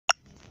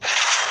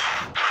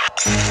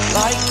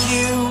Like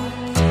you,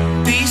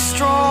 be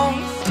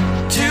strong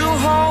to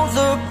hold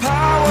the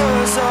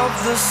powers of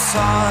the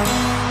sun.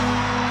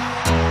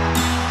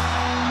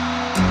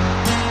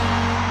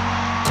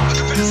 The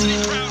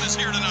capacity crowd is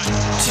here tonight.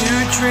 To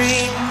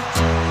dream,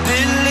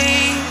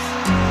 believe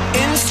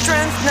in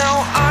strength.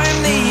 Now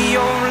I'm the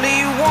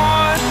only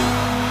one,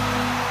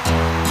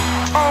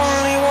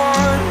 only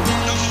one.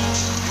 No,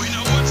 we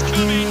know what's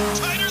coming.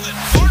 Tighter than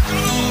bark on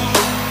a wall.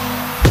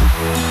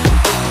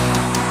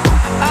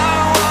 I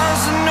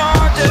was an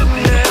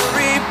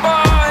ordinary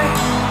boy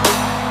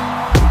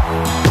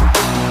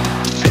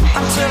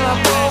until I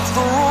broke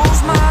the rules.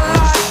 My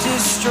life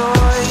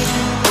destroyed,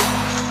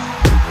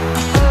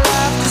 my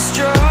life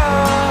destroyed.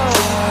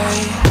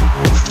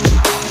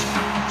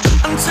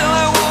 Until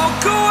I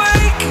woke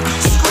awake,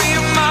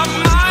 scream my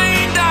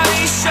mind,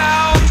 I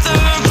shout,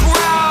 the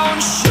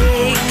ground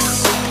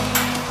shakes.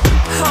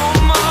 How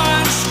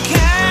much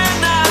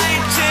can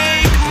I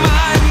take?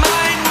 My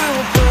mind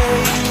will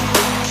break.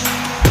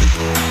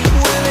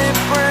 Will it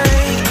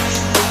break?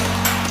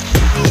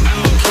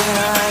 Can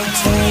I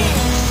take?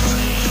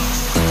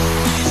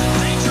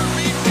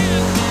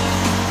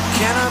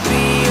 Can I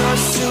be your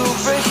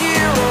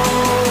superhero?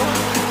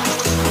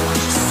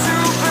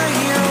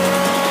 Superhero.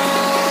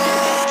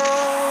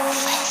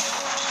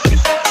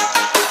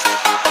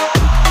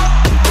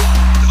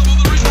 Double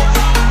the reward.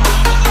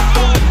 Double the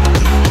fun.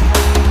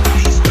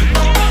 He's back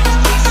in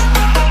business.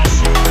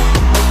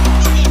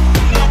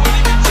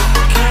 Nobody gets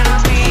up. Can I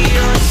be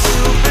your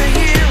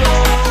superhero?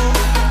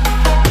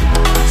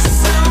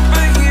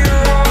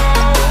 Superhero.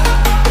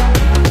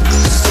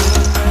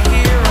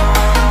 Superhero.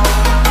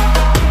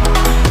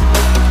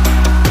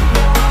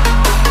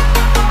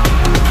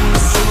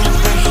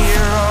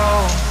 Superhero.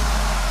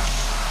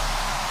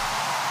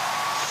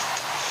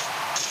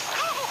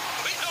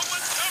 We know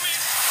what's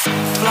coming.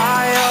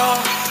 Fly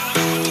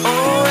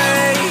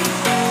away.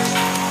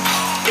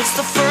 It's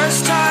the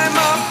first time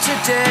of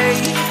today.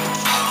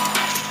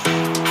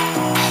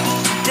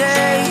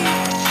 Today.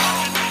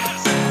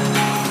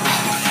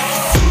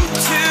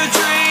 To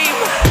dream,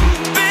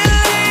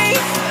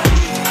 believe.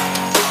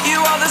 You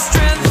are the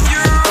strength,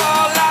 you're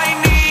all I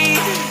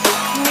need.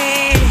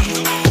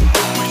 Need.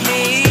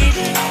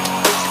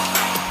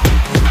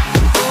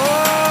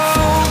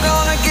 Oh,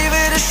 gonna give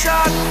it a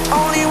shot.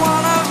 Only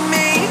one of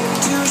me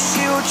to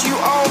shield you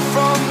all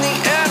from the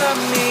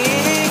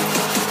enemy.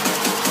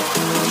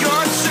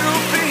 You're a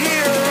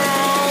superhero.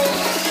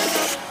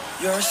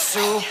 You're a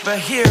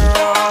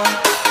superhero.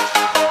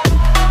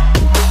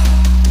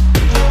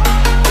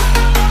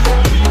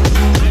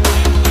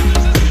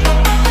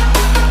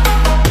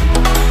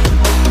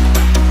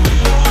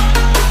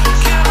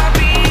 Can I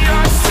be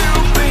your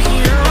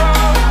superhero?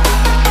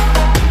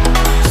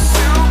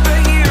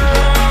 Superhero.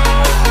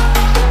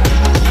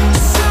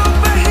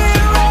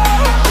 Superhero.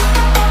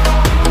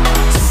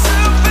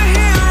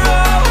 Superhero.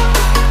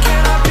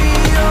 Can I be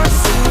your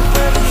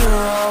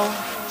superhero?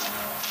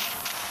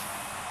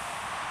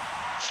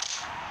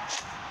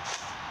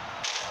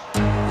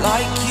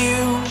 Like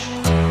you,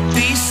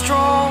 be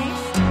strong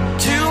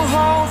to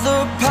hold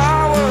the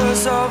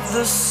powers of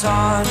the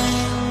sun.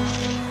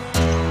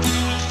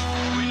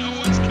 We know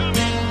what's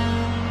coming.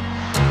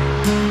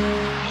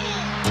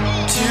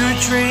 To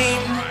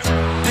dream,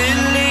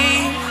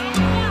 believe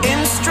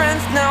in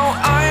strength. Now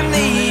I'm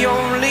the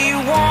only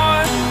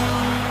one,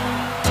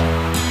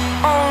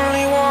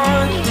 only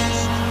one.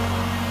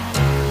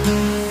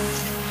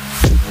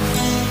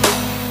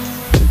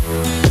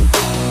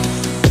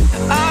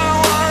 I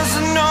was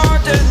an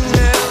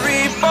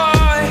ordinary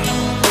boy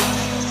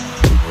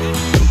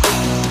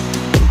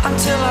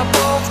until I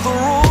broke the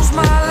rules.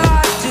 My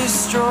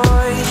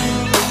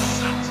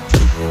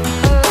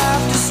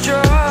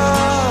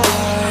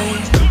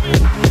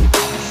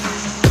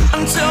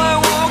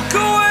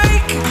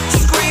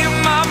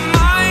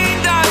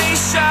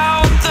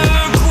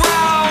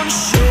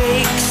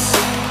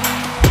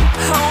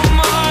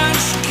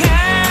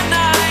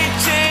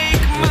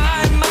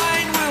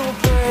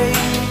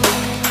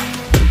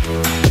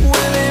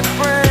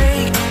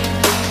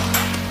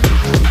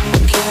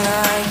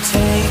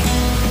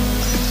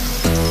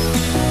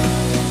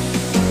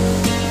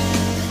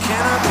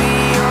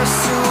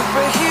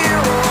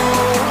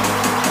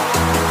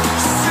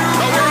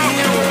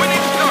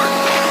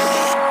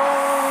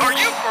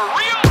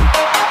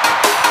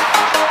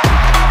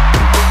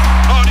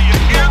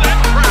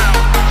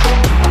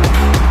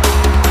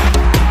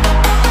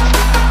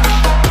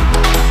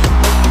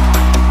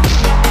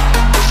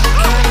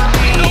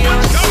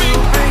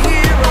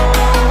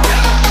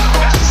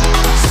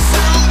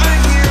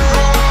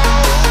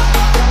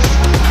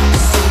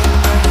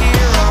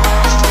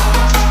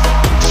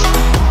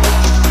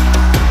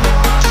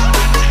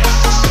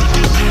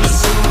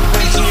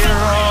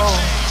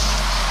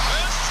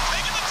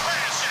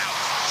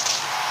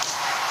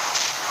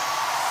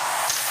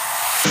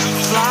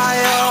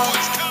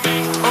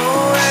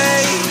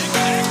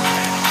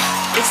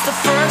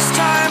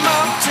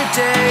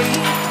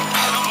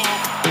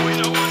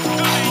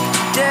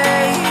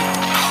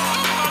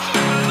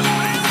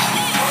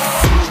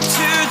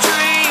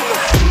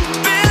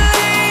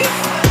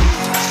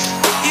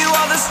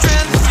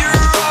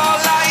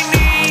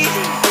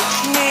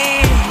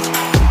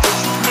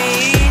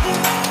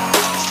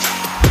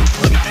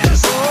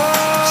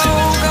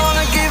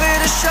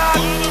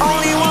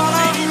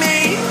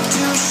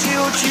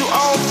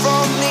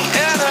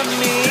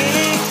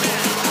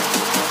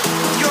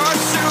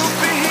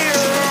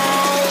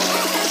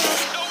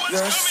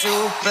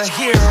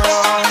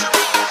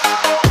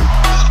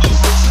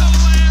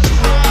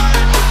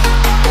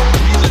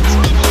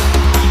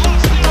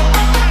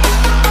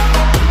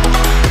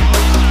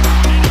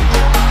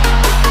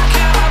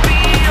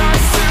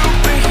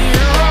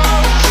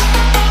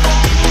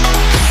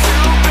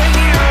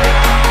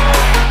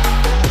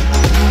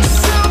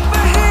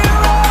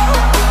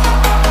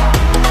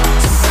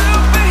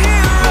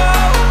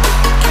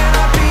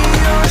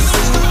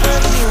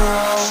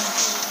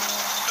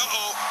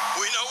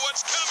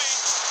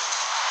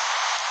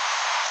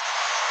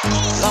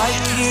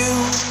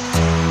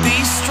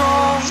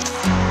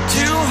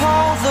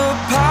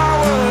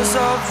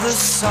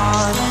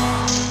sun.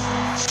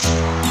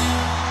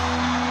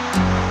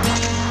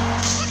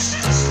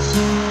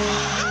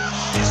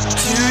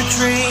 To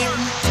dream,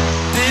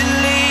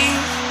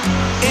 believe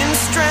in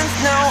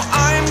strength. Now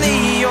I'm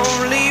the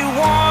only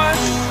one,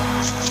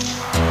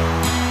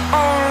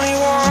 only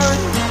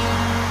one.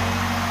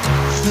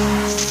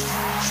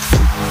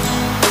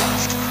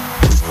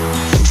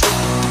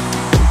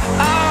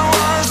 I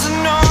was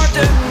an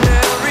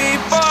ordinary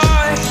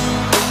boy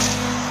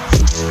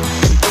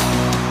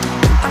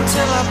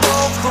until I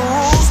broke the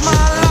rules.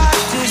 My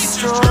life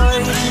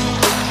destroyed.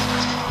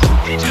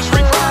 He just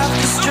reversed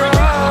Destroyed.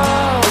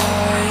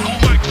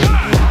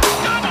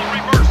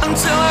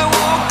 Until I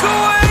woke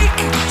awake,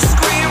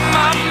 scream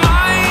my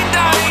mind,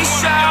 I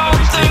shout,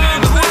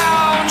 the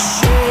ground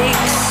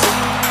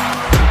shakes.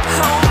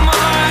 How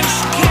much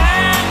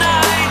can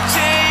I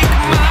take?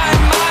 My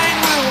mind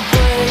will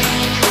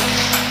break.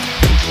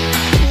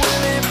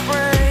 Will it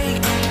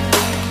break?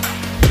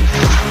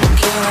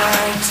 Can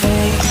I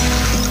take?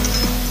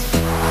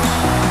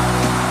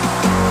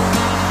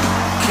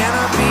 Can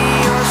I be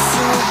your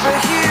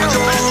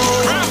superhero?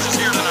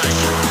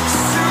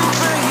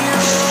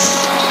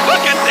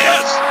 Look at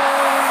this!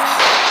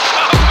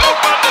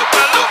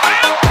 Loop-a-loop-a-loop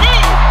and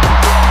boom!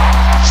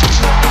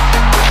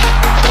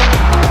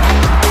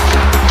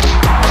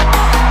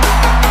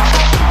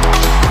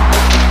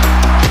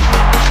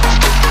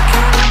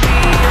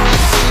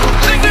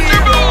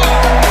 Signature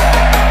move!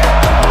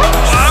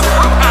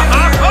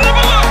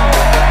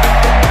 Hullabaloo!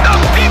 The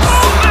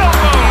people's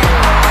elbow!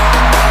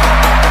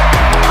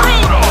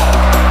 Brutal!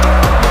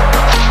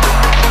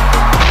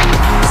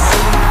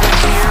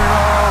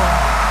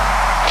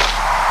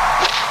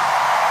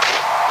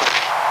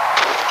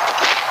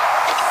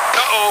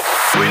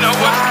 Uh-oh, we know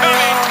what's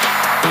coming!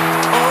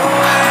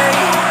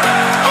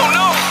 Oh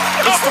no!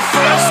 It's the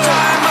first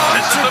time of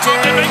This is the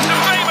move that today. makes him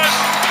famous!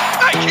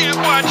 I can't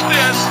watch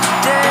this!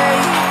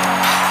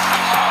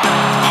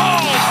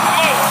 Oh,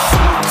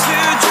 To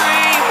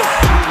dream,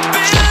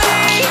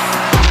 believe.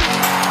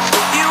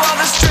 You are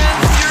the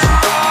strength, you're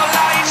all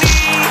I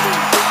need.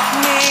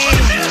 look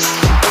at this!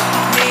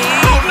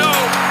 Oh no!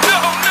 No,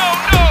 no,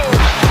 no!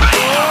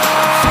 Bam!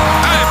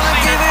 I've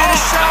seen Give it it a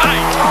all shot.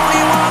 tonight!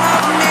 Only one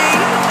of me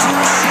to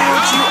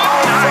shield you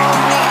all from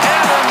the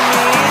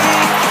enemy.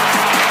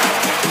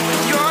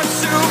 You're a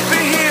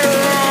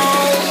superhero.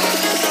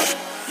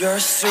 You're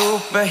a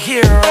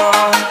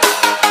superhero.